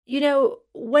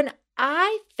When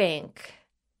I think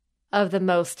of the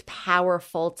most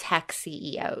powerful tech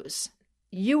CEOs,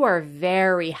 you are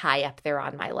very high up there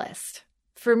on my list.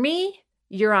 For me,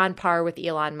 you're on par with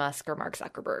Elon Musk or Mark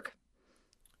Zuckerberg.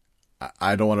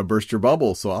 I don't want to burst your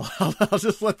bubble, so I'll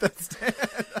just let that stand.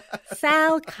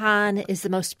 Sal Khan is the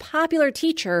most popular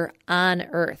teacher on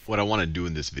Earth. What I want to do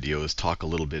in this video is talk a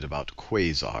little bit about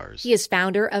quasars. He is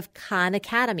founder of Khan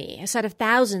Academy, a set of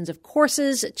thousands of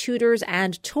courses, tutors,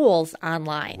 and tools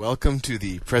online. Welcome to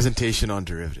the presentation on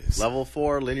derivatives. Level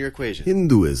 4 linear equation.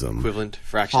 Hinduism. Equivalent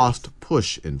fraction. Cost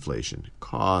push inflation.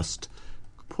 Cost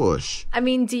push. I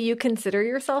mean, do you consider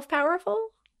yourself powerful?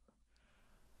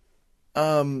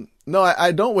 No,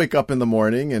 I don't wake up in the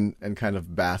morning and kind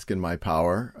of bask in my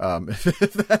power.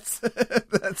 If that's the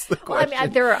question. Well, I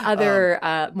mean, there are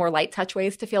other more light touch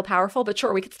ways to feel powerful, but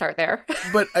sure, we could start there.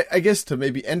 But I guess to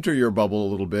maybe enter your bubble a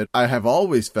little bit, I have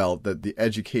always felt that the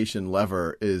education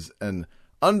lever is an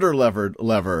under-levered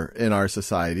lever in our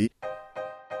society.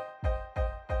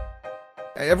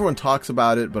 Everyone talks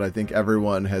about it, but I think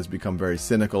everyone has become very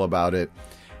cynical about it.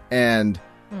 And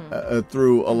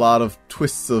through a lot of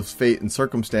twists of fate and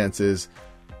circumstances,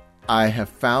 I have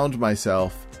found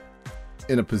myself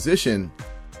in a position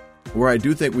where I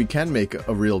do think we can make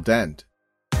a real dent.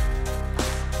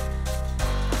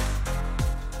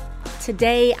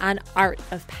 Today on Art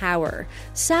of Power,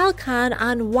 Sal Khan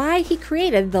on why he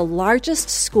created the largest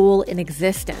school in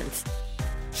existence.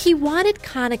 He wanted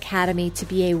Khan Academy to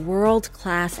be a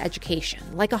world-class education,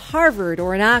 like a Harvard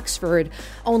or an Oxford,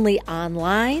 only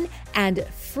online and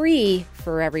free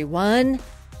for everyone,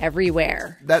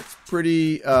 everywhere. That's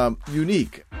pretty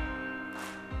unique.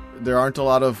 There aren't a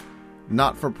lot of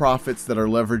not-for-profits that are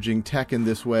leveraging tech in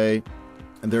this way,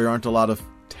 and there aren't a lot of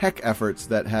tech efforts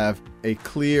that have a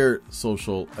clear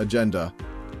social agenda.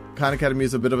 Khan Academy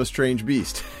is a bit of a strange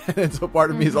beast, and so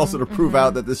part of me is also to prove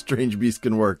out that this strange beast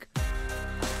can work.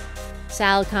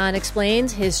 Sal Khan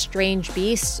explains his strange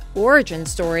beast's origin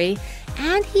story,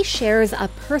 and he shares a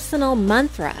personal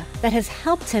mantra that has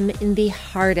helped him in the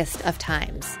hardest of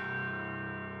times.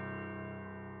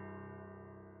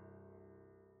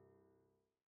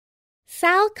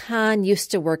 Sal Khan used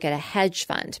to work at a hedge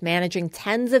fund managing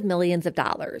tens of millions of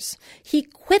dollars. He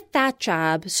quit that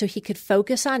job so he could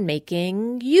focus on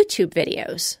making YouTube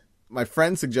videos. My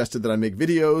friend suggested that I make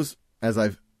videos. As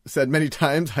I've said many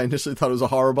times, I initially thought it was a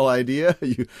horrible idea.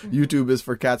 YouTube is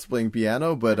for cats playing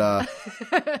piano, but...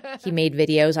 He made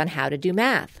videos on how to do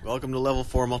math. Welcome to level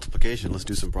 4 multiplication. Let's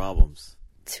do some problems.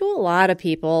 To a lot of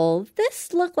people,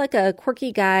 this looked like a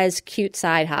quirky guy's cute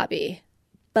side hobby.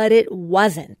 But it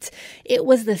wasn't. It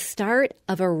was the start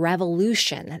of a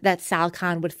revolution that Sal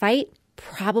Khan would fight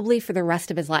probably for the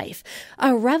rest of his life.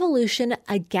 A revolution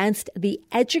against the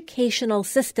educational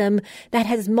system that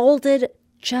has molded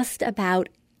just about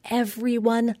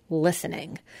everyone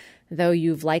listening, though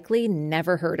you've likely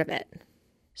never heard of it.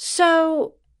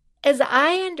 So, as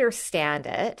I understand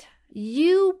it,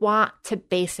 you want to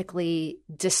basically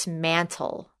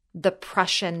dismantle the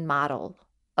Prussian model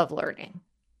of learning,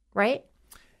 right?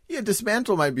 Yeah,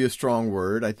 dismantle might be a strong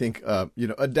word. I think,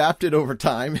 adapted over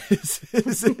time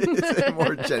is a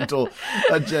more gentle.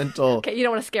 Okay, you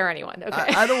don't want to scare anyone.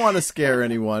 Okay. I don't want to scare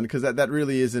anyone because that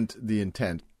really isn't the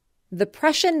intent. The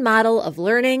Prussian model of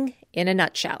learning in a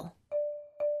nutshell.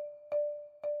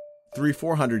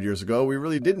 300-400 years ago, we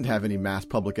really didn't have any mass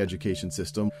public education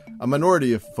system. A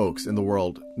minority of folks in the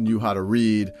world knew how to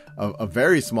read. A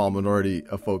very small minority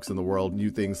of folks in the world knew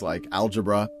things like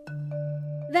algebra.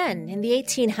 Then, in the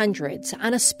 1800s,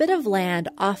 on a spit of land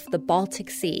off the Baltic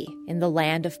Sea, in the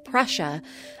land of Prussia,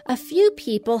 a few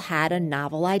people had a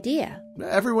novel idea.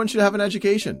 Everyone should have an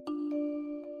education.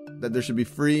 That there should be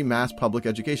free mass public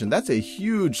education. That's a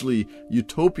hugely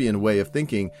utopian way of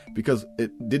thinking because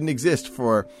it didn't exist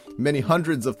for many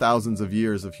hundreds of thousands of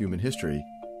years of human history.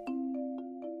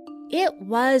 It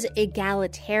was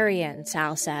egalitarian,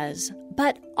 Sal says,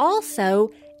 but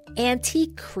also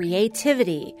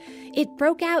anti-creativity. It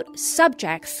broke out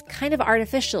subjects kind of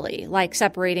artificially, like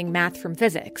separating math from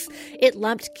physics. It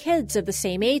lumped kids of the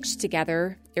same age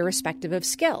together, irrespective of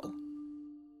skill.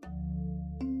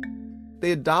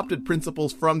 They adopted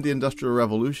principles from the Industrial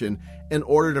Revolution in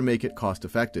order to make it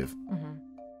cost-effective. Mm-hmm.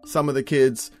 Some of the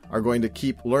kids are going to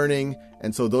keep learning,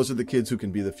 and so those are the kids who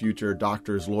can be the future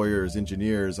doctors, lawyers,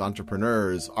 engineers,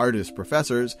 entrepreneurs, artists,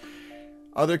 professors.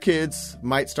 Other kids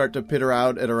might start to peter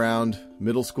out at around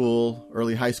middle school,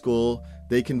 early high school.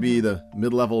 They can be the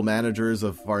mid-level managers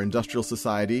of our industrial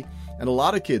society. And a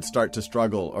lot of kids start to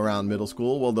struggle around middle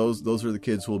school. Well, those are the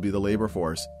kids who will be the labor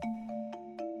force.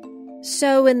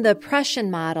 So in the Prussian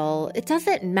model, it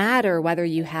doesn't matter whether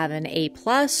you have an A+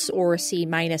 or C-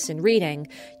 in reading.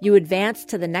 You advance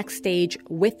to the next stage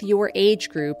with your age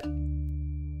group,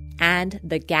 and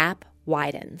the gap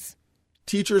widens.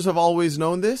 Teachers have always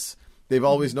known this. They've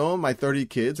always known my 30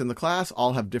 kids in the class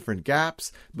all have different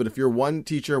gaps. But if you're one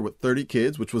teacher with 30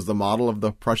 kids, which was the model of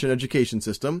the Prussian education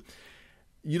system,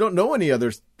 you don't know any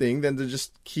other thing than to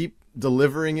just keep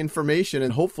delivering information,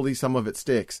 and hopefully some of it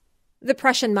sticks. The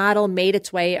Prussian model made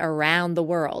its way around the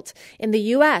world. In the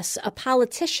U.S., a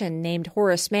politician named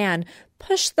Horace Mann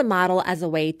pushed the model as a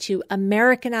way to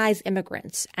Americanize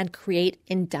immigrants and create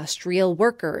industrial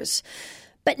workers.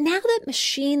 But now that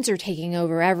machines are taking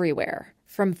over everywhere,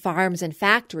 from farms and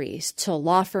factories to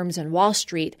law firms and Wall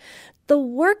Street, the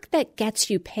work that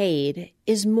gets you paid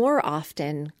is more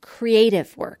often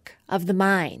creative work of the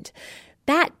mind.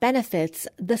 That benefits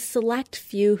the select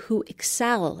few who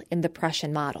excel in the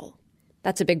Prussian model.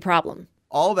 That's a big problem.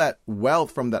 All that wealth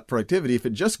from that productivity, if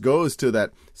it just goes to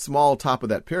that small top of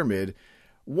that pyramid,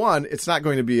 one, it's not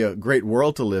going to be a great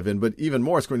world to live in, but even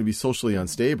more, it's going to be socially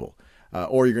unstable,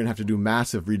 or you're going to have to do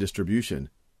massive redistribution.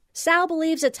 Sal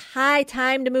believes it's high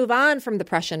time to move on from the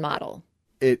Prussian model.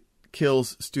 It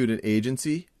kills student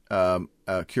agency,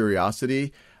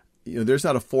 curiosity. There's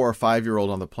not a 4 or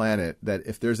 5-year-old on the planet that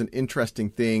if there's an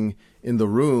interesting thing in the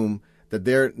room, that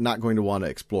they're not going to want to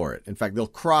explore it. In fact, they'll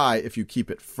cry if you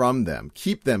keep it from them,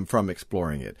 keep them from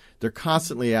exploring it. They're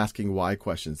constantly asking why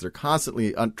questions. They're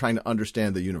constantly trying to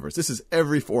understand the universe. This is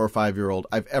every 4 or 5-year-old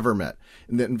I've ever met.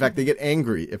 And in fact, they get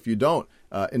angry if you don't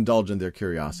indulge in their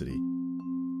curiosity.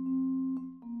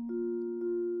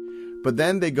 But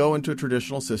then they go into a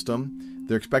traditional system.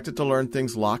 They're expected to learn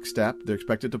things lockstep. They're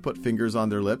expected to put fingers on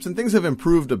their lips. And things have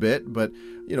improved a bit. But,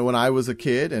 when I was a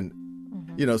kid and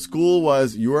school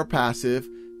was, you're passive.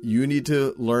 You need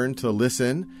to learn to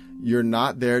listen. You're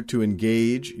not there to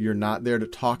engage. You're not there to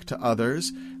talk to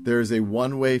others. There's a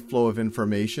one-way flow of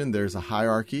information. There's a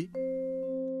hierarchy.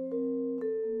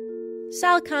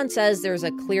 Sal Khan says there's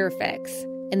a clear fix.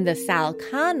 In the Sal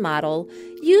Khan model,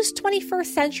 use 21st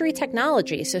century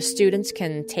technology so students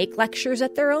can take lectures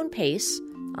at their own pace,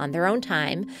 on their own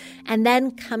time, and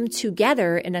then come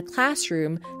together in a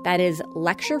classroom that is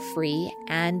lecture-free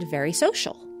and very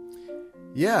social.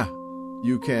 Yeah,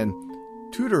 you can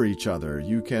tutor each other.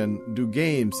 You can do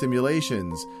games,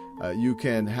 simulations. You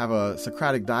can have a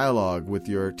Socratic dialogue with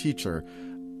your teacher.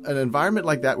 An environment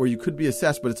like that where you could be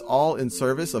assessed, but it's all in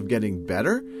service of getting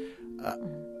better.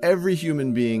 Every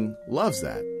human being loves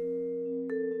that.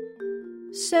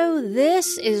 So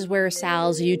this is where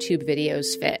Sal's YouTube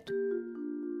videos fit.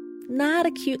 Not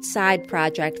a cute side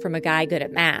project from a guy good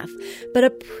at math, but a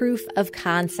proof of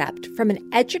concept from an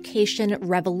education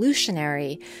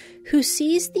revolutionary who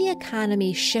sees the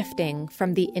economy shifting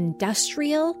from the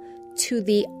industrial to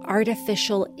the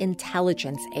artificial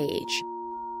intelligence age.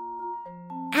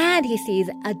 And he sees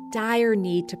a dire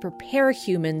need to prepare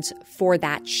humans for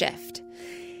that shift.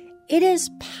 It is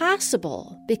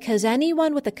possible because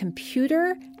anyone with a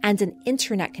computer and an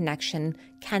internet connection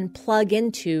can plug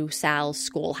into Sal's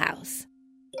schoolhouse.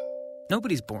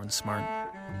 Nobody's born smart.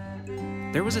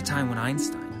 There was a time when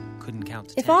Einstein couldn't count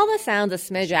to 10. If all this sounds a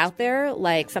smidge out there,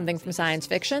 like something from science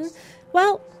fiction,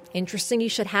 well, interesting you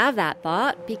should have that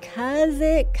thought because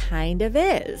it kind of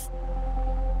is.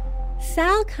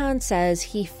 Sal Khan says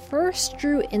he first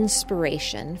drew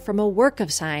inspiration from a work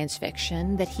of science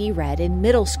fiction that he read in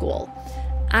middle school,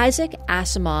 Isaac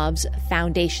Asimov's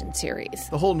Foundation series.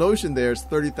 The whole notion there is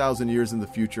 30,000 years in the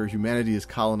future, humanity has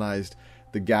colonized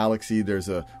the galaxy. There's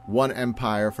one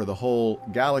empire for the whole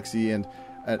galaxy, and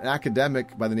an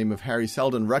academic by the name of Harry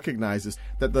Seldon recognizes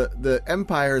that the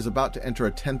empire is about to enter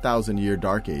a 10,000-year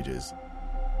dark ages.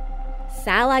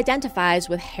 Sal identifies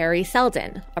with Harry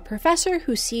Seldon, a professor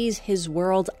who sees his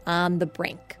world on the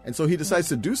brink. And so he decides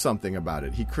to do something about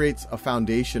it. He creates a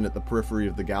foundation at the periphery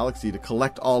of the galaxy to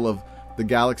collect all of the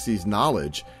galaxy's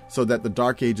knowledge so that the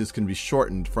dark ages can be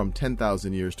shortened from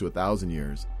 10,000 years to 1,000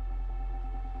 years.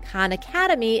 Khan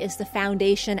Academy is the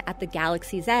foundation at the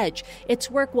galaxy's edge.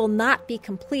 Its work will not be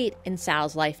complete in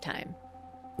Sal's lifetime.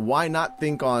 Why not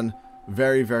think on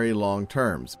very, very long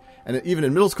terms? And even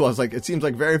in middle school, I was like, it seems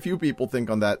like very few people think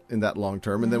on that in that long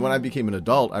term. And then when I became an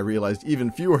adult, I realized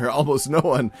even fewer, almost no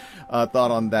one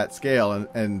thought on that scale.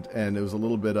 And it was a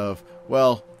little bit of,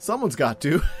 well, someone's got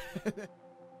to.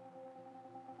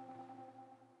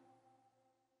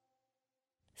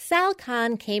 Sal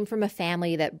Khan came from a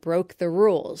family that broke the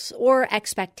rules or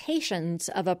expectations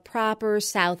of a proper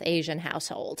South Asian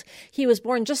household. He was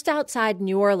born just outside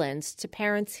New Orleans to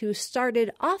parents who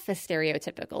started off as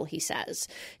stereotypical, he says.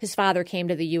 His father came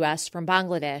to the U.S. from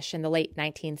Bangladesh in the late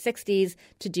 1960s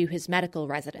to do his medical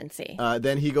residency.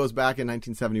 Then he goes back in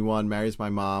 1971, marries my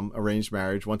mom, arranged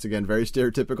marriage. Once again, very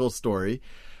stereotypical story.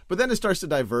 But then it starts to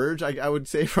diverge, I would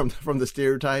say, from the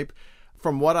stereotype.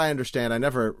 From what I understand, I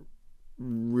never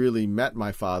really met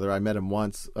my father. I met him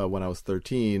once when I was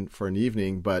 13 for an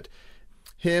evening, but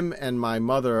him and my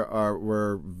mother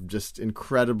were just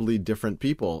incredibly different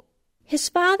people. His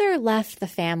father left the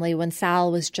family when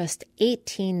Sal was just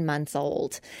 18 months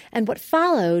old, and what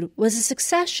followed was a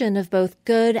succession of both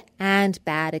good and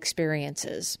bad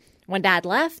experiences. When Dad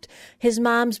left, his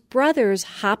mom's brothers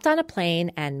hopped on a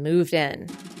plane and moved in.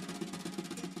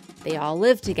 They all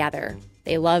lived together.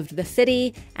 They loved the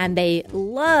city, and they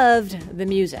loved the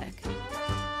music.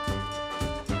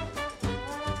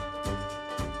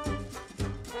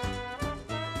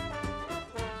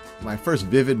 My first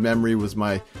vivid memory was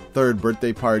my third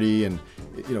birthday party, and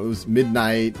it was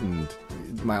midnight, and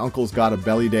my uncle's got a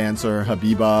belly dancer,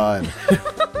 Habiba.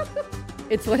 And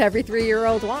It's what every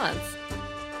 3-year-old wants.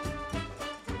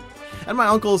 And my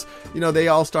uncles, they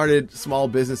all started small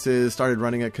businesses, started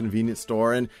running a convenience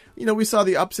store. And, we saw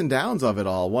the ups and downs of it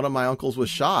all. One of my uncles was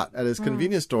shot at his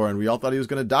convenience store, and we all thought he was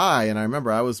going to die. And I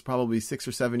remember I was probably 6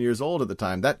 or 7 years old at the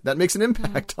time. That makes an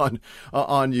impact on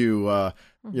you.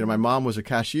 My mom was a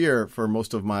cashier for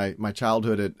most of my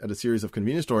childhood at a series of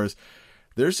convenience stores.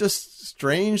 There's just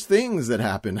strange things that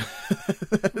happen.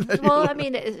 Well,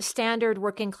 standard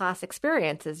working class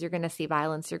experiences. You're going to see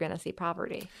violence. You're going to see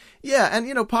poverty. Yeah.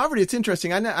 And, poverty, it's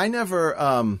interesting. I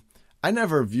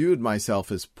never viewed myself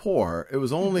as poor. It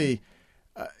was only,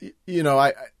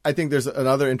 I think there's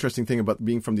another interesting thing about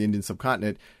being from the Indian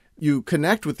subcontinent. You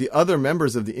connect with the other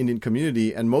members of the Indian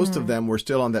community, and most of them were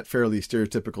still on that fairly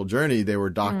stereotypical journey. They were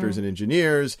doctors and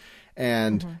engineers.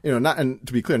 And, and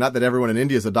to be clear, not that everyone in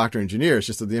India is a doctor or engineer. It's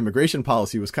just that the immigration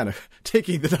policy was kind of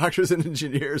taking the doctors and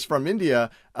engineers from India.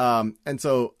 And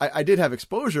so I did have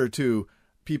exposure to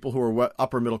people who were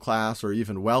upper middle class or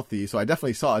even wealthy. So I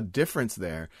definitely saw a difference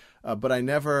there. But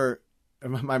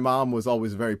my mom was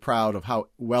always very proud of how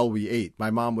well we ate. My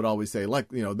mom would always say,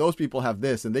 those people have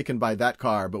this and they can buy that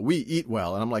car, but we eat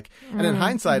well. And I'm like, and in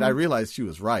hindsight, I realized she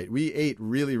was right. We ate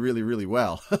really, really, really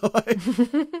well.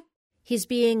 He's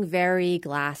being very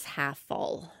glass half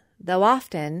full, though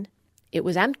often it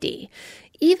was empty.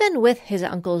 Even with his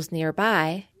uncles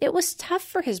nearby, it was tough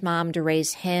for his mom to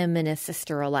raise him and his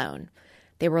sister alone.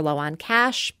 They were low on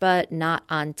cash, but not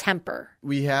on temper.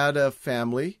 We had a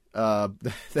family I'll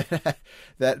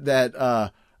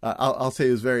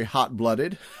say was very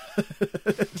hot-blooded.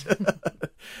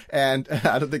 And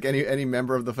I don't think any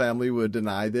member of the family would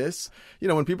deny this.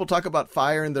 When people talk about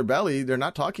fire in their belly, they're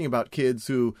not talking about kids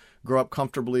who grow up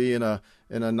comfortably in a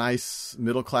nice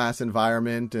middle-class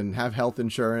environment and have health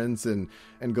insurance and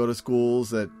go to schools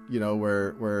that,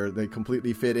 where they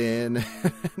completely fit in.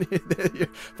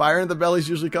 Fire in the belly is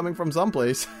usually coming from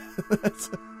someplace.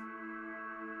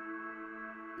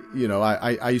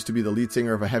 I used to be the lead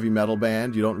singer of a heavy metal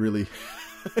band. You don't really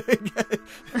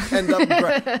end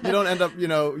up,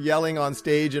 yelling on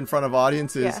stage in front of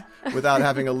audiences without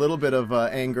having a little bit of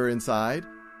anger inside.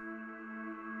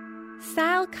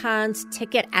 Sal Khan's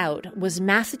ticket out was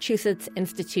Massachusetts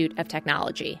Institute of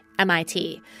Technology,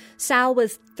 MIT. Sal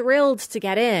was thrilled to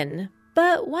get in,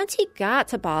 but once he got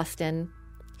to Boston,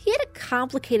 he had a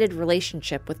complicated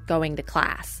relationship with going to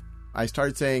class. I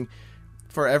started saying,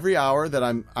 for every hour that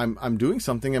I'm doing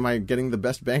something, am I getting the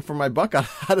best bang for my buck out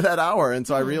of that hour? And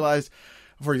so I realized,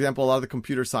 for example, a lot of the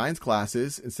computer science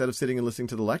classes, instead of sitting and listening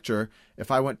to the lecture,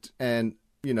 if I went and,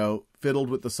 fiddled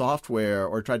with the software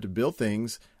or tried to build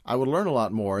things, I would learn a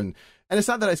lot more. And it's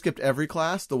not that I skipped every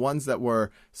class. The ones that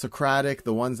were Socratic,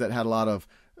 the ones that had a lot of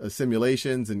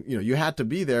simulations and, you had to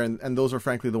be there. And those are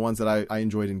frankly the ones that I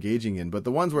enjoyed engaging in. But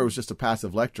the ones where it was just a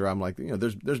passive lecture, I'm like,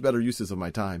 there's better uses of my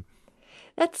time.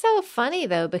 That's so funny,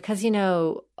 though, because,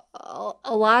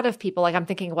 a lot of people, I'm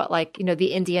thinking what,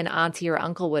 the Indian auntie or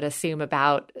uncle would assume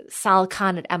about Sal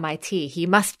Khan at MIT. He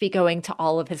must be going to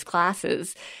all of his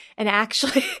classes. And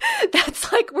actually, that's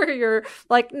where you're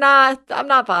nah, I'm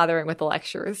not bothering with the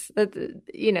lectures.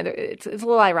 It's a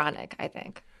little ironic, I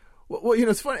think. Well,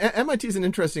 it's funny. MIT is an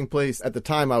interesting place. At the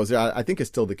time I was there, I think it's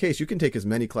still the case. You can take as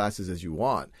many classes as you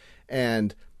want.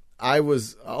 And I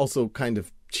was also kind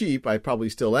of cheap. I probably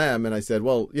still am. And I said,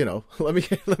 well, let me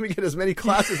get as many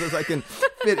classes as I can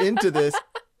fit into this.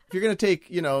 If you're going to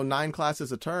take, 9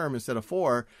 classes a term instead of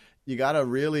 4, You got to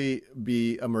really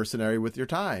be a mercenary with your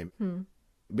time.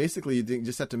 Basically, you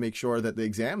just have to make sure that the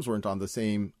exams weren't on the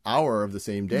same hour of the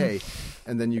same day,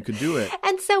 and then you could do it.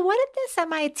 And so what did this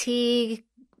MIT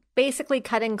basically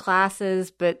cutting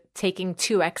classes but taking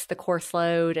 2x the course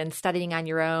load and studying on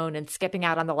your own and skipping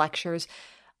out on the lectures,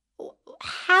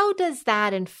 how does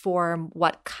that inform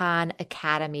what Khan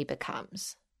Academy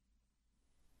becomes?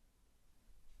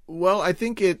 Well, I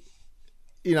think I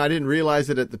didn't realize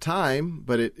it at the time,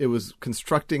 but it was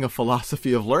constructing a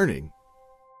philosophy of learning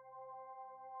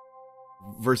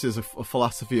versus a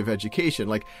philosophy of education.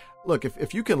 Like, look,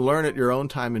 if you can learn at your own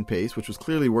time and pace, which was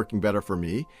clearly working better for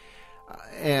me,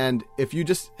 and if you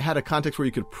just had a context where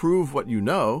you could prove what you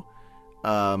know,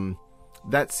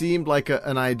 that seemed like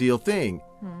an ideal thing.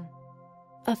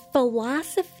 A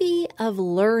philosophy of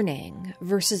learning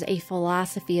versus a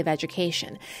philosophy of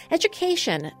education.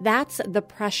 Education, that's the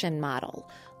Prussian model.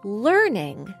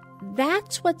 Learning,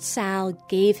 that's what Sal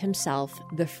gave himself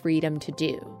the freedom to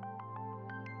do.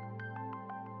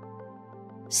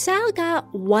 Sal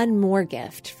got one more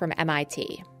gift from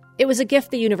MIT. It was a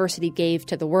gift the university gave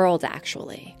to the world,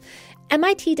 actually.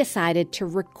 MIT decided to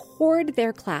record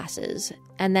their classes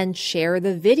and then share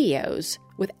the videos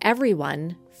with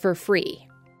everyone for free.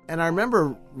 And I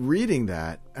remember reading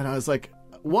that, and I was like,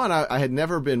 one, I had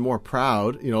never been more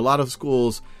proud. A lot of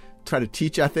schools try to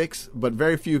teach ethics, but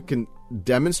very few can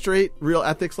demonstrate real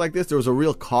ethics like this. There was a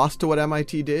real cost to what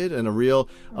MIT did, and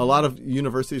a lot of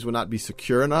universities would not be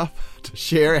secure enough to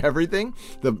share everything,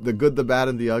 the good, the bad,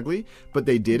 and the ugly, but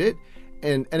they did it.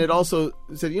 And it also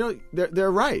said,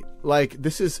 they're right. Like,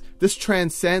 this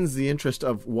transcends the interest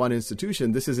of one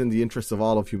institution. This is in the interest of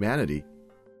all of humanity.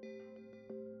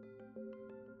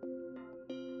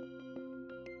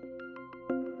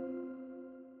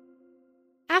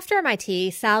 After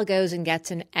MIT, Sal goes and gets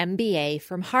an MBA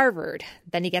from Harvard.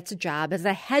 Then he gets a job as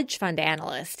a hedge fund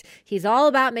analyst. He's all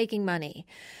about making money.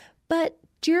 But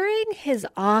during his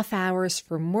off hours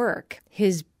from work,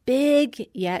 his big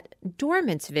yet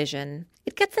dormant vision,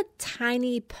 it gets a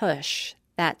tiny push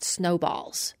that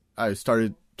snowballs. I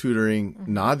started tutoring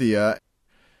Nadia,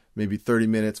 maybe 30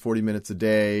 minutes, 40 minutes a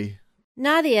day.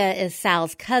 Nadia is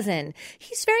Sal's cousin.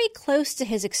 He's very close to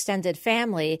his extended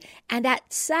family, and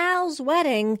at Sal's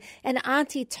wedding, an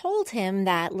auntie told him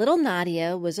that little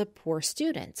Nadia was a poor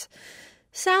student.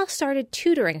 Sal started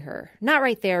tutoring her, not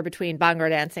right there between bongo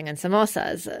dancing and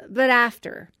samosas, but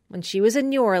after, when she was in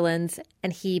New Orleans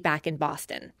and he back in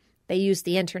Boston. They used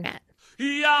the internet.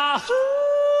 Yahoo!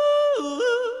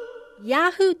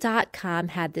 Yahoo.com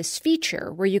had this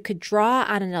feature where you could draw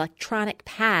on an electronic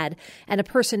pad and a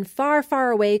person far,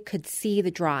 far away could see the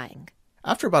drawing.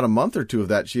 After about a month or two of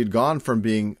that, she had gone from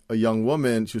being a young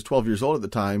woman, she was 12 years old at the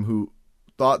time, who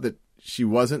thought that she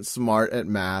wasn't smart at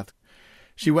math.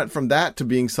 She went from that to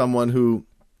being someone who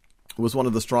was one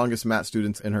of the strongest math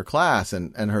students in her class,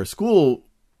 and her school,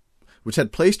 which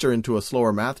had placed her into a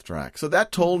slower math track. So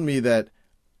that told me that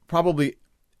probably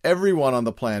everyone on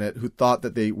the planet who thought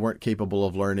that they weren't capable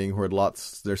of learning, who had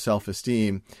lost their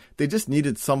self-esteem, they just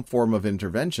needed some form of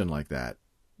intervention like that.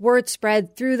 Word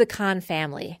spread through the Khan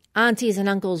family. Aunties and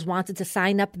uncles wanted to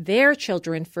sign up their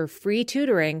children for free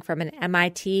tutoring from an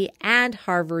MIT and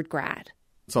Harvard grad.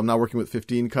 So I'm now working with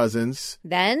 15 cousins.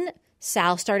 Then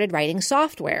Sal started writing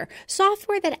software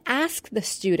that asked the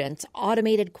students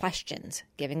automated questions,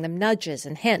 giving them nudges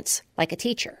and hints like a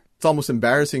teacher. It's almost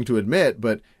embarrassing to admit,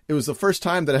 but it was the first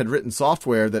time that I had written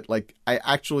software that I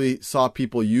actually saw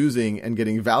people using and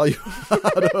getting value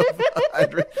out of.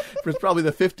 It was probably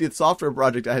the 50th software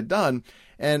project I had done.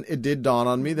 And it did dawn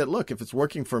on me that, look, if it's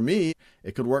working for me,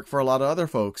 it could work for a lot of other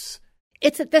folks.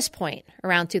 It's at this point,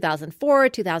 around 2004,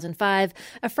 2005,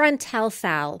 a friend tells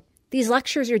Sal, these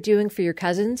lectures you're doing for your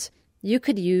cousins, you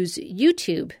could use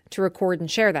YouTube to record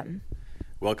and share them.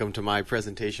 Welcome to my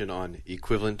presentation on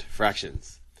equivalent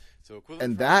fractions.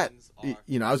 And that, I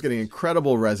was getting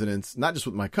incredible resonance, not just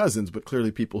with my cousins, but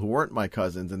clearly people who weren't my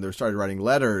cousins. And they started writing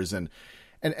letters and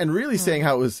really saying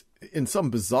how it was, in some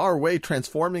bizarre way,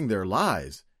 transforming their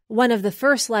lives. One of the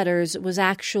first letters was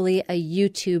actually a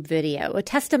YouTube video, a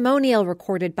testimonial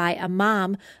recorded by a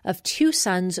mom of 2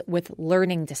 sons with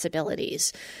learning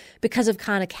disabilities. Because of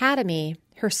Khan Academy,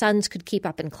 her sons could keep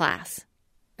up in class.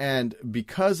 And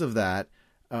because of that,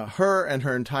 her and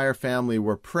her entire family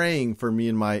were praying for me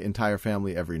and my entire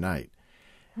family every night.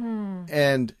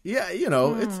 And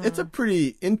it's a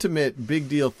pretty intimate, big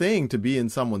deal thing to be in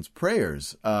someone's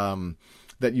prayers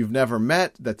that you've never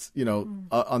met, that's,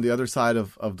 on the other side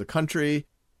of the country.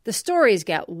 The stories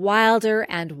get wilder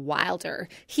and wilder.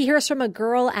 He hears from a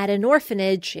girl at an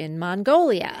orphanage in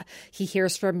Mongolia. He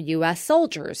hears from U.S.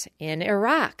 soldiers in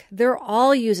Iraq. They're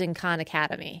all using Khan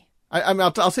Academy.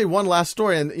 I'll say one last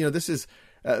story, and this is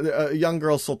a young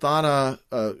girl, Sultana.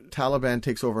 Taliban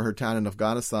takes over her town in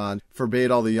Afghanistan,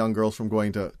 forbade all the young girls from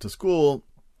going to school,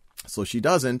 so she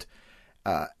doesn't,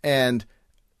 and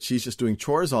she's just doing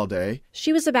chores all day.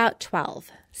 She was about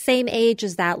 12, same age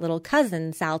as that little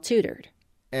cousin Sal tutored.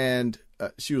 And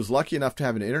she was lucky enough to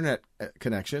have an internet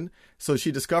connection. So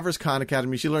she discovers Khan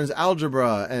Academy. She learns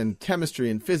algebra and chemistry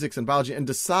and physics and biology and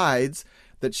decides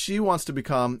that she wants to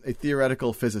become a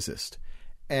theoretical physicist.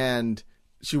 And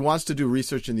she wants to do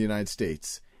research in the United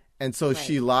States. And so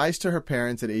she lies to her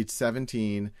parents at age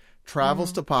 17,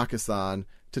 travels to Pakistan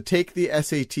to take the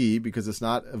SAT because it's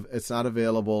not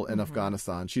available in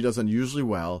Afghanistan. She does unusually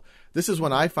well. This is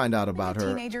when I find out about her.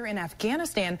 A teenager in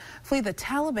Afghanistan flee the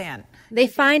Taliban. They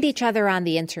find each other on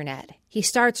the internet. He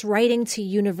starts writing to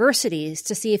universities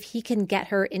to see if he can get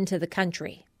her into the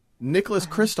country. Nicholas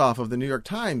Kristof of the New York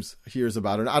Times hears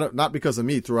about her, not because of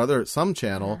me, through some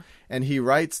channel, and he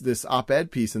writes this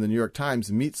op-ed piece in the New York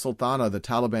Times, Meet Sultana, the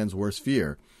Taliban's Worst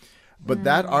Fear. But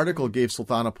that article gave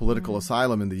Sultana political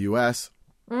asylum in the U.S.,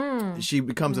 She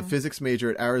becomes a physics major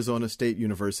at Arizona State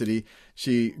University.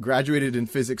 She graduated in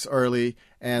physics early,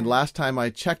 and last time I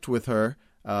checked with her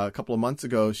a couple of months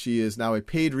ago, she is now a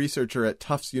paid researcher at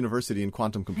Tufts University in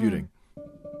quantum computing.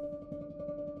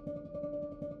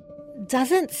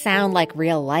 Doesn't sound like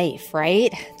real life,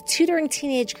 right? Tutoring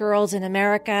teenage girls in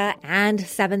America and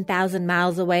 7,000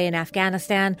 miles away in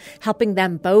Afghanistan, helping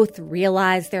them both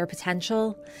realize their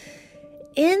potential.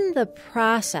 In the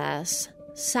process,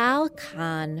 Sal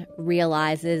Khan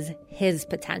realizes his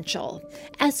potential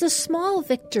as the small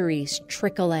victories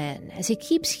trickle in, as he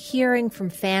keeps hearing from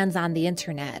fans on the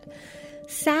internet.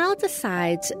 Sal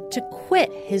decides to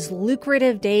quit his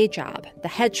lucrative day job, the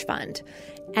hedge fund,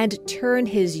 and turn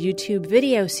his YouTube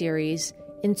video series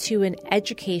into an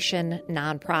education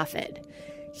nonprofit.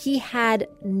 He had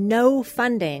no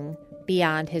funding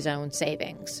beyond his own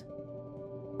savings.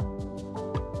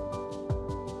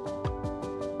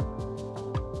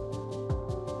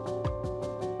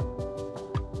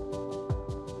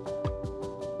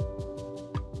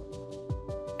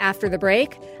 After the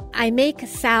break, I make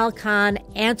Sal Khan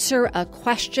answer a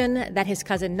question that his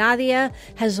cousin Nadia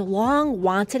has long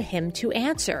wanted him to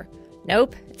answer.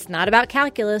 Nope, it's not about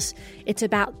calculus. It's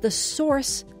about the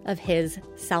source of his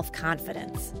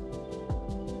self-confidence.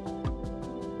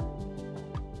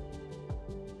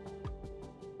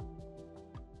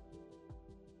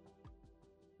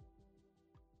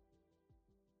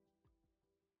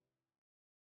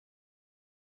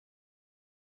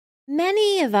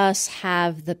 Many of us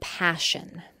have the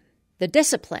passion, the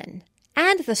discipline,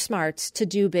 and the smarts to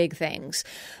do big things,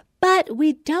 but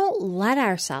we don't let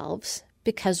ourselves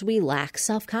because we lack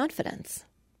self-confidence.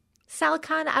 Sal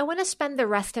Khan, I want to spend the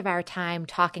rest of our time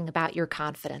talking about your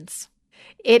confidence.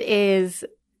 It is,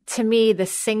 to me, the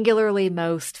singularly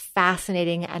most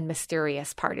fascinating and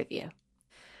mysterious part of you.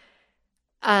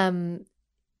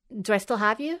 Do I still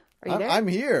have you? Are you there? I'm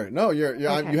here. No, you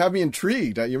have me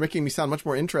intrigued. You're making me sound much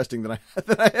more interesting than I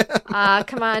am.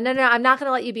 Come on. No, I'm not going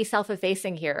to let you be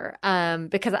self-effacing here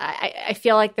because I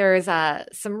feel like there's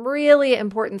some really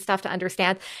important stuff to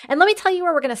understand. And let me tell you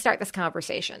where we're going to start this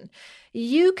conversation.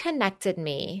 You connected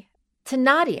me to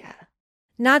Nadia.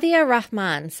 Nadia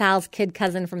Rahman, Sal's kid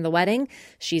cousin from the wedding.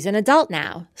 She's an adult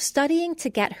now, studying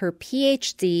to get her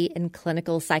PhD in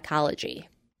clinical psychology.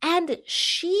 And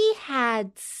she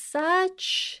had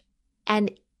such an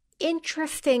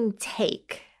interesting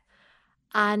take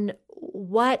on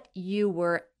what you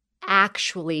were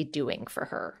actually doing for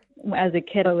her. As a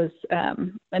kid, I was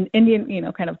an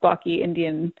Indian, kind of gawky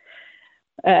Indian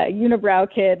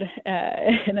unibrow kid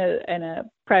in a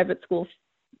private school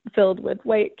filled with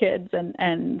white kids,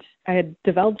 and I had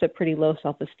developed a pretty low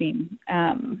self-esteem.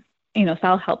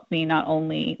 Sal helped me not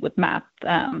only with math,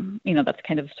 that's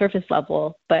kind of surface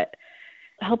level, but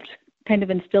helped kind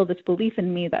of instill this belief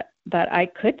in me that I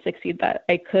could succeed, that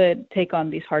I could take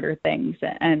on these harder things.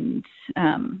 And,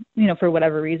 for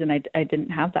whatever reason, I didn't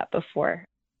have that before.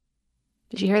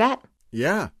 Did you hear that?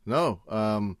 Yeah,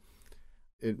 no.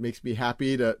 It makes me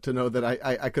happy to know that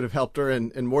I could have helped her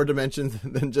in more dimensions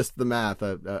than just the math.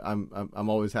 I'm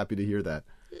always happy to hear that.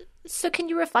 So can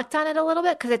you reflect on it a little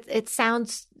bit? Because it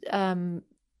sounds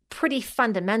pretty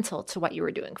fundamental to what you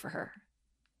were doing for her.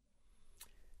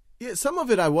 Yeah, some of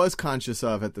it I was conscious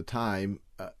of at the time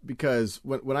because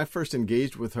when I first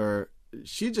engaged with her,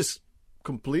 she just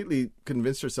completely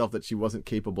convinced herself that she wasn't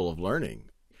capable of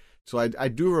learning. So I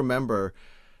do remember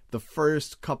the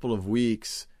first couple of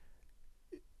weeks,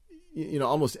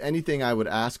 almost anything I would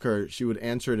ask her, she would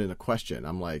answer it in a question.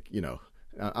 I'm like,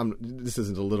 this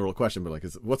isn't a literal question, but like,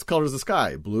 what color is the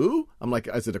sky? Blue? I'm like,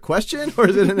 is it a question or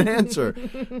is it an answer?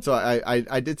 So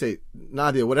I did say,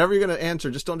 Nadia, whatever you're going to answer,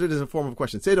 just don't do it as a form of a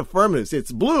question. Say it affirmative. Say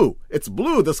it's blue. It's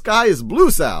blue. The sky is blue,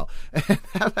 Sal. And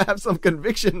have some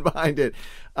conviction behind it.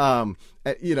 And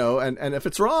if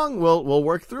it's wrong, we'll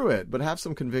work through it, but have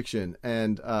some conviction.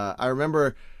 And I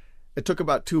remember it took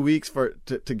about 2 weeks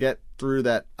to get through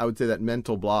that, I would say, that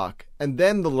mental block. And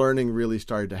then the learning really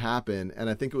started to happen.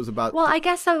 And I think it was about... Well, I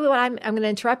guess what I'm going to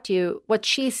interrupt you. What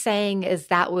she's saying is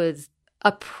that was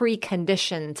a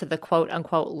precondition to the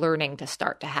quote-unquote learning to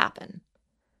start to happen.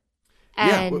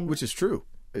 And... Yeah, which is true.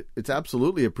 It's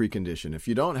absolutely a precondition. If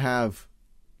you don't have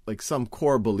like some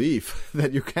core belief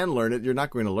that you can learn it, you're not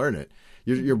going to learn it.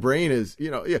 Your brain is,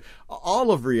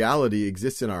 all of reality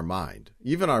exists in our mind.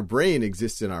 Even our brain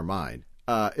exists in our mind.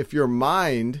 If your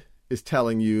mind is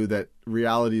telling you that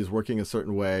reality is working a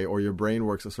certain way or your brain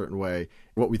works a certain way,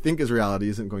 what we think is reality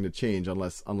isn't going to change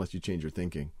unless you change your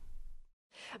thinking.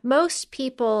 Most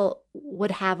people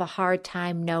would have a hard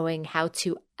time knowing how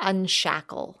to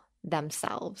unshackle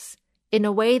themselves in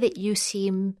a way that you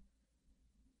seem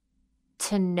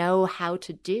to know how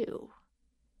to do,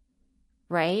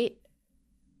 right?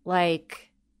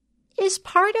 Like, is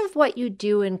part of what you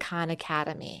do in Khan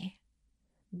Academy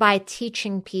by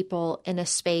teaching people in a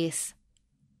space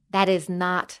that is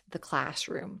not the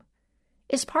classroom?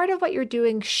 Is part of what you're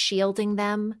doing shielding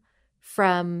them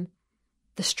from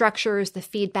the structures, the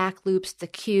feedback loops, the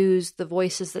cues, the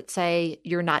voices that say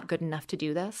you're not good enough to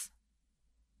do this?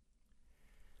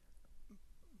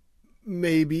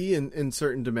 Maybe in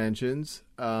certain dimensions.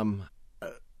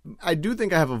 I do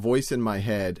think I have a voice in my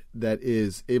head that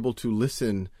is able to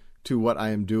listen to what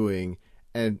I am doing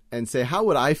and say, how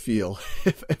would I feel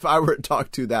if I were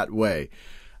talked to that way?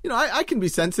 I can be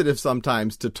sensitive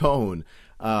sometimes to tone,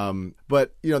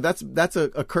 but that's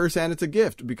a curse and it's a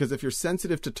gift, because if you're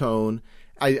sensitive to tone,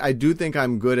 I do think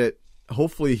I'm good at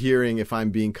hopefully hearing if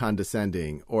I'm being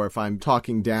condescending or if I'm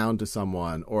talking down to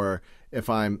someone or if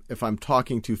I'm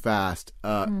talking too fast.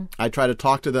 I try to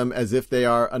talk to them as if they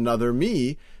are another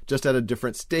me, just at a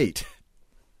different state.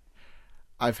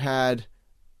 I've had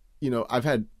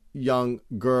young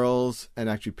girls and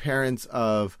actually parents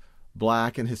of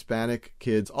Black and Hispanic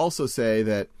kids also say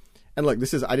that, and look,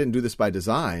 I didn't do this by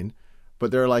design,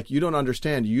 but they're like, you don't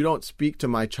understand. You don't speak to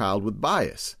my child with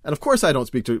bias. And of course I don't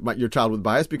speak to your child with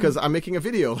bias because I'm making a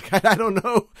video. Like, I don't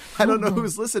know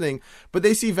who's listening, but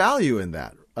they see value in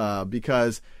that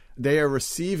because they are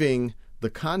receiving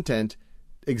the content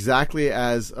exactly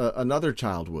as another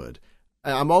child would.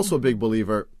 And I'm also a big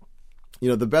believer,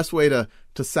 the best way to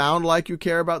sound like you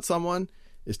care about someone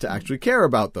is to actually care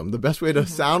about them. The best way to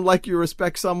sound like you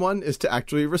respect someone is to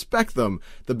actually respect them.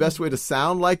 The best way to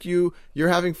sound like you're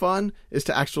having fun is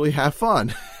to actually have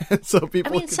fun. And so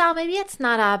people... Sal, maybe it's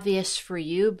not obvious for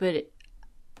you, but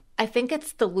I think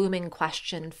it's the looming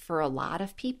question for a lot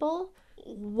of people.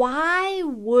 Why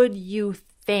would you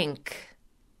think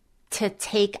to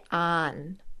take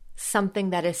on something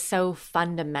that is so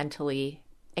fundamentally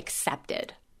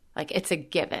accepted? Like, it's a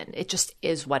given. It just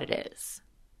is what it is.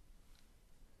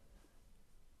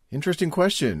 Interesting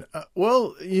question.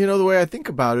 Well, the way I think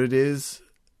about it is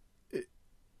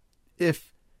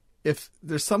if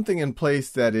there's something in place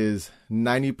that is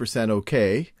 90%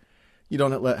 okay, you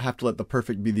don't have to let the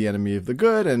perfect be the enemy of the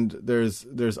good, and there's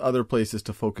other places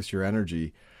to focus your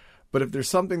energy. But if there's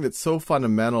something that's so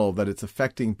fundamental that it's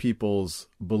affecting people's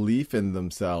belief in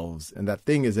themselves, and that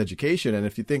thing is education, and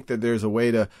if you think that there's a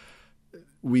way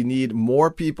we need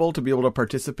more people to be able to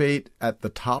participate at the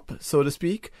top, so to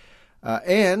speak,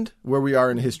 and where we are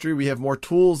in history, we have more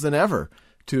tools than ever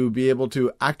to be able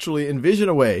to actually envision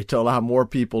a way to allow more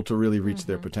people to really reach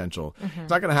their potential. It's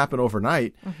not going to happen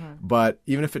overnight, but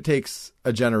even if it takes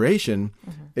a generation,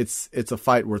 it's a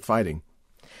fight worth fighting.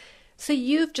 So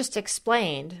you've just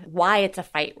explained why it's a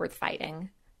fight worth fighting.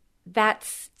 That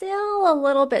still a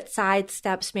little bit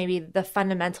sidesteps maybe the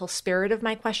fundamental spirit of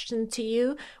my question to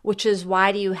you, which is,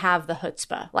 why do you have the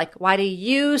chutzpah? Like, why do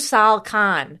you, Sal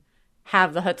Khan,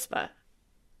 have the chutzpah?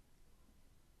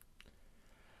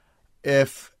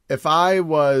 If I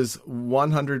was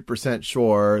 100%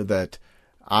 sure that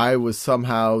I was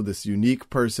somehow this unique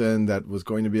person that was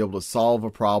going to be able to solve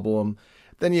a problem,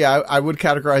 then yeah, I would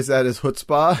categorize that as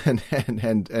chutzpah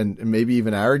and maybe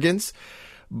even arrogance.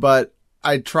 But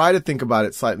I try to think about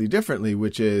it slightly differently,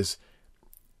 which is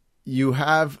you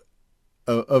have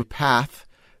a path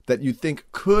that you think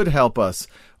could help us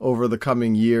over the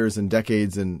coming years and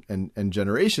decades and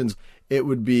generations. It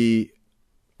would be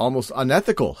almost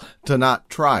unethical to not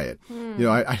try it.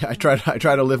 I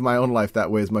try to live my own life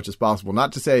that way as much as possible.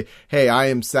 Not to say, hey, I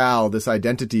am Sal, this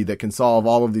identity that can solve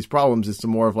all of these problems. It's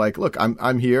more of like, look,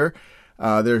 I'm here.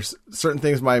 There's certain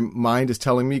things my mind is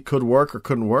telling me could work or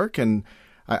couldn't work, and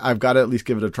I've got to at least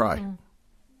give it a try.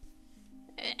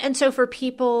 And so for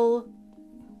people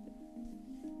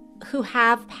who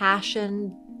have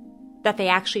passion that they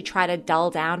actually try to dull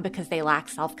down because they lack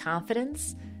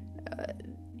self-confidence,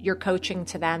 your coaching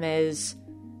to them is?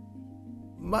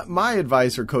 My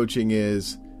advice or coaching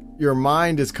is your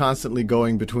mind is constantly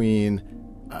going between,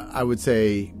 I would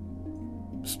say,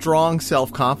 strong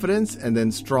self-confidence and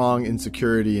then strong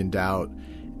insecurity and doubt.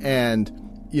 And,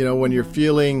 when you're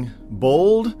feeling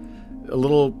bold, a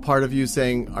little part of you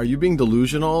saying, are you being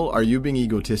delusional? Are you being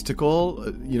egotistical?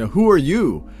 Who are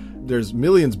you? There's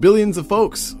millions, billions of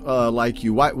folks like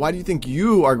you. Why do you think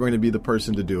you are going to be the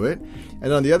person to do it?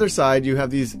 And on the other side, you have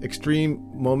these extreme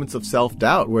moments of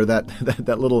self-doubt where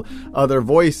that little other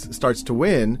voice starts to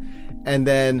win. And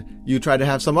then you try to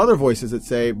have some other voices that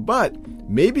say, but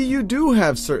maybe you do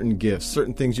have certain gifts,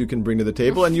 certain things you can bring to the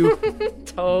table. And you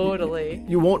totally,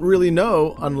 you won't really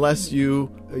know unless you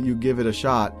give it a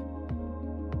shot.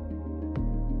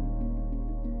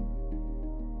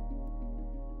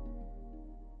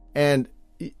 And,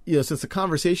 since the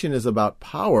conversation is about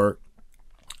power,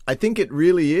 I think it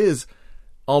really is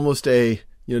almost doing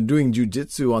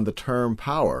jujitsu on the term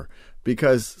power,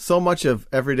 because so much of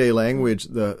everyday language,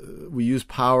 we use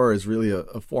power as really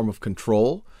a form of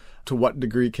control. To what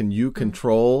degree can you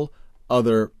control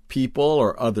other people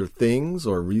or other things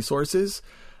or resources?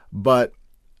 But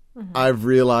I've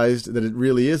realized that it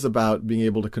really is about being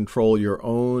able to control your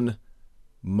own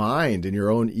mind and your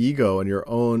own ego and your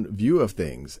own view of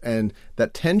things. And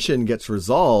that tension gets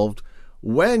resolved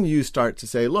when you start to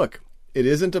say, look, it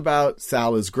isn't about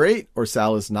Sal is great or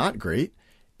Sal is not great.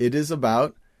 It is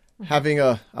about having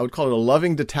I would call it a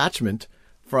loving detachment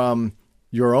from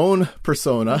your own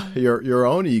persona, your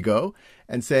own ego,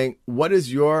 and saying, what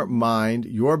is your mind,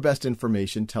 your best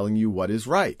information telling you what is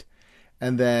right?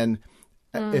 And then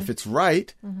if it's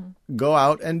right, go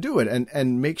out and do it,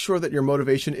 and make sure that your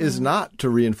motivation is not to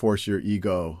reinforce your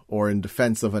ego or in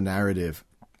defense of a narrative,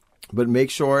 but make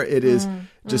sure it is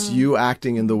just you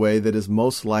acting in the way that is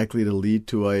most likely to lead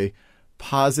to a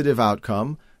positive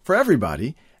outcome for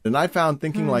everybody. And I found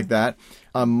thinking like that,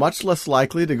 I'm much less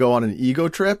likely to go on an ego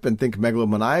trip and think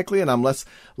megalomaniacally, and I'm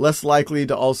less likely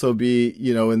to also be,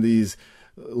 in these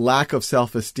lack of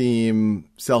self-esteem,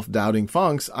 self-doubting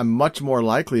funks. I'm much more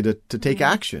likely to take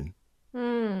action.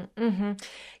 Can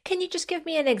you just give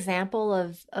me an example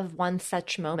of one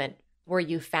such moment where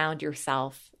you found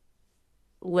yourself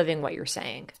living what you're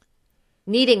saying,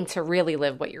 needing to really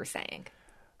live what you're saying?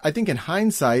 I think in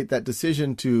hindsight, that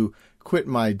decision to quit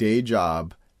my day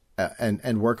job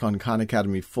and work on Khan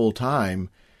Academy full time,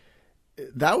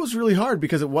 that was really hard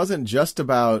because it wasn't just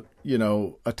about,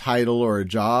 a title or a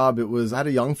job. It was, I had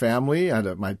a young family.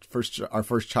 Our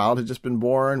first child had just been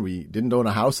born. We didn't own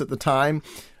a house at the time.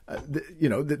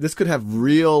 This could have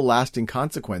real lasting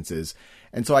consequences.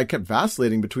 And so I kept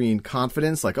vacillating between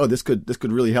confidence, like, oh, this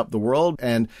could really help the world.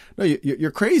 And no,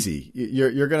 you're crazy.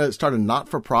 You're going to start a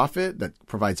not-for-profit that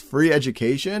provides free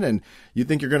education, and you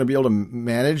think you're going to be able to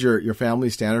manage your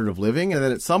family's standard of living. And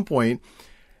then at some point,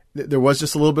 there was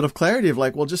just a little bit of clarity of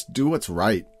like, well, just do what's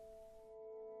right.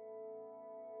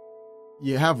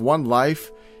 You have one life.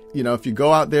 If you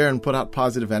go out there and put out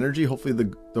positive energy, hopefully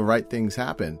the right things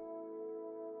happen.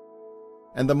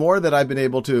 And the more that I've been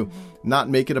able to not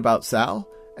make it about Sal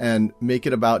and make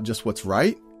it about just what's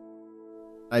right,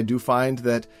 I do find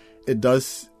that it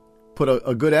does put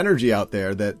a good energy out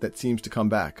there that seems to come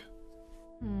back.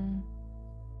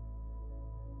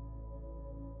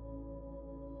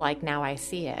 Like now I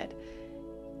see it.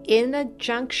 In a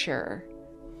juncture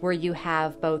where you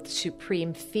have both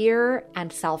supreme fear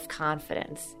and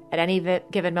self-confidence at any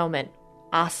given moment,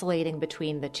 oscillating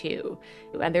between the two.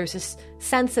 And there's this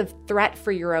sense of threat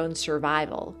for your own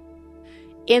survival.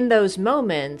 In those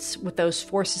moments, with those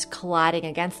forces colliding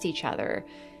against each other,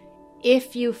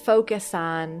 if you focus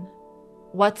on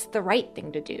what's the right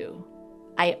thing to do,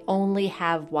 I only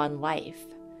have one life,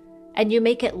 and you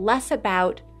make it less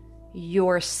about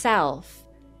yourself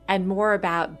and more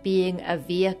about being a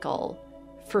vehicle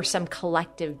for some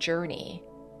collective journey,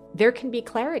 there can be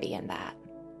clarity in that.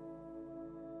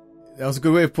 That was a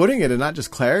good way of putting it, and not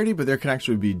just clarity, but there can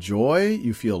actually be joy.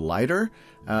 You feel lighter,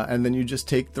 and then you just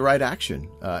take the right action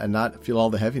and not feel all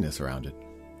the heaviness around it.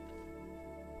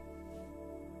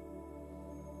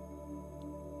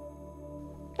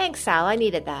 Thanks, Sal. I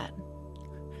needed that.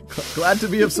 Glad to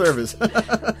be of service.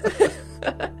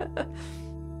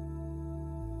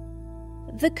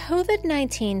 The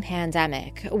COVID-19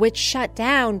 pandemic, which shut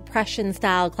down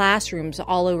Prussian-style classrooms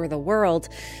all over the world,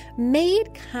 made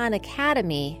Khan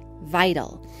Academy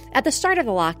vital. At the start of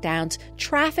the lockdowns,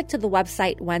 traffic to the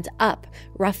website went up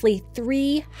roughly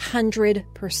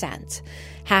 300%.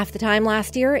 Half the time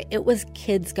last year, it was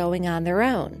kids going on their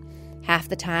own. Half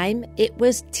the time, it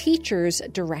was teachers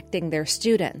directing their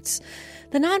students.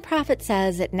 The nonprofit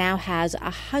says it now has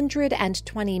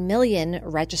 120 million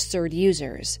registered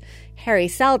users. Harry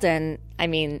Seldon,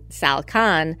 Sal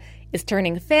Khan, is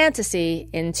turning fantasy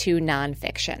into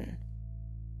nonfiction.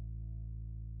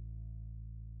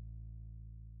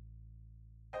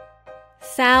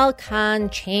 Sal Khan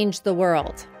changed the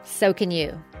world. So can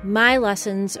you. My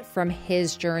lessons from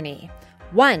his journey.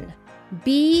 1.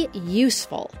 Be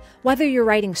useful. Whether you're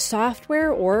writing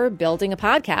software or building a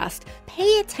podcast,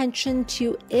 pay attention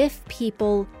to if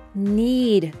people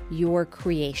need your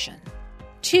creation.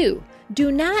 2.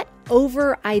 Do not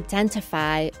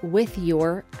over-identify with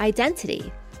your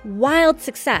identity. Wild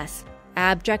success,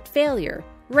 abject failure,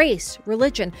 race,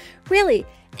 religion, really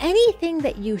anything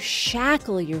that you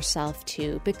shackle yourself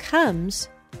to becomes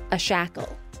a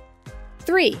shackle.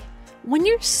 3. When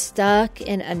you're stuck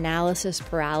in analysis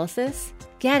paralysis,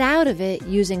 get out of it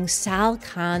using Sal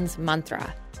Khan's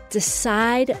mantra.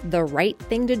 Decide the right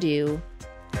thing to do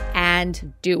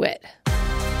and do it.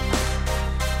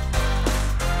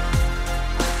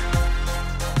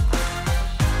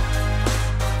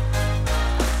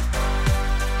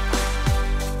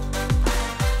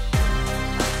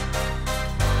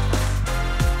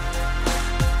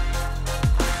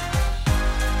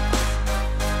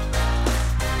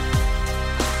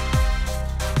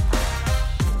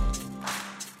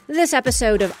 This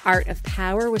episode of Art of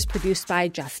Power was produced by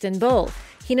Justin Bull,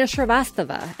 Hina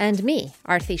Shrivastava, and me,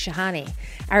 Aarti Shahani.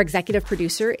 Our executive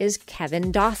producer is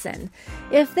Kevin Dawson.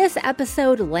 If this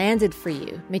episode landed for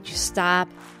you, made you stop,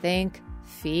 think,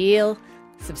 feel,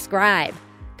 subscribe.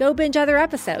 Go binge other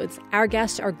episodes. Our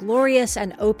guests are glorious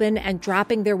and open and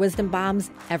dropping their wisdom bombs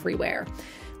everywhere.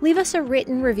 Leave us a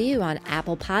written review on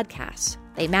Apple Podcasts.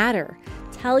 They matter.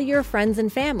 Tell your friends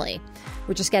and family.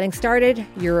 We're just getting started.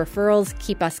 Your referrals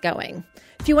keep us going.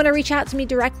 If you want to reach out to me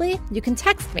directly, you can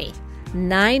text me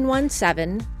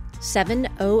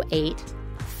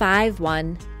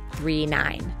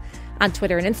 917-708-5139. On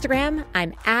Twitter and Instagram,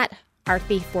 I'm at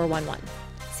Aarti411.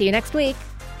 See you next week.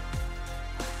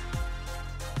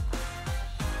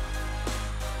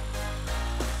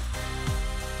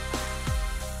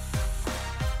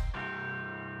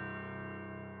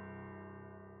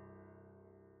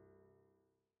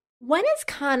 When is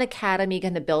Khan Academy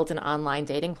going to build an online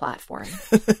dating platform?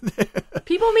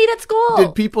 People meet at school.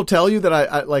 Did people tell you that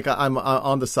I'm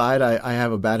on the side? I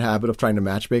have a bad habit of trying to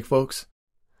matchmake folks.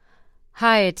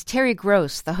 Hi, it's Terry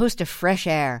Gross, the host of Fresh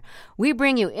Air. We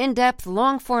bring you in-depth,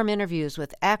 long-form interviews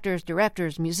with actors,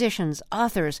 directors, musicians,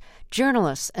 authors,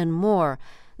 journalists, and more.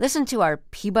 Listen to our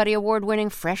Peabody Award-winning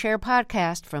Fresh Air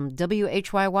podcast from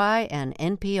WHYY and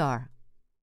NPR.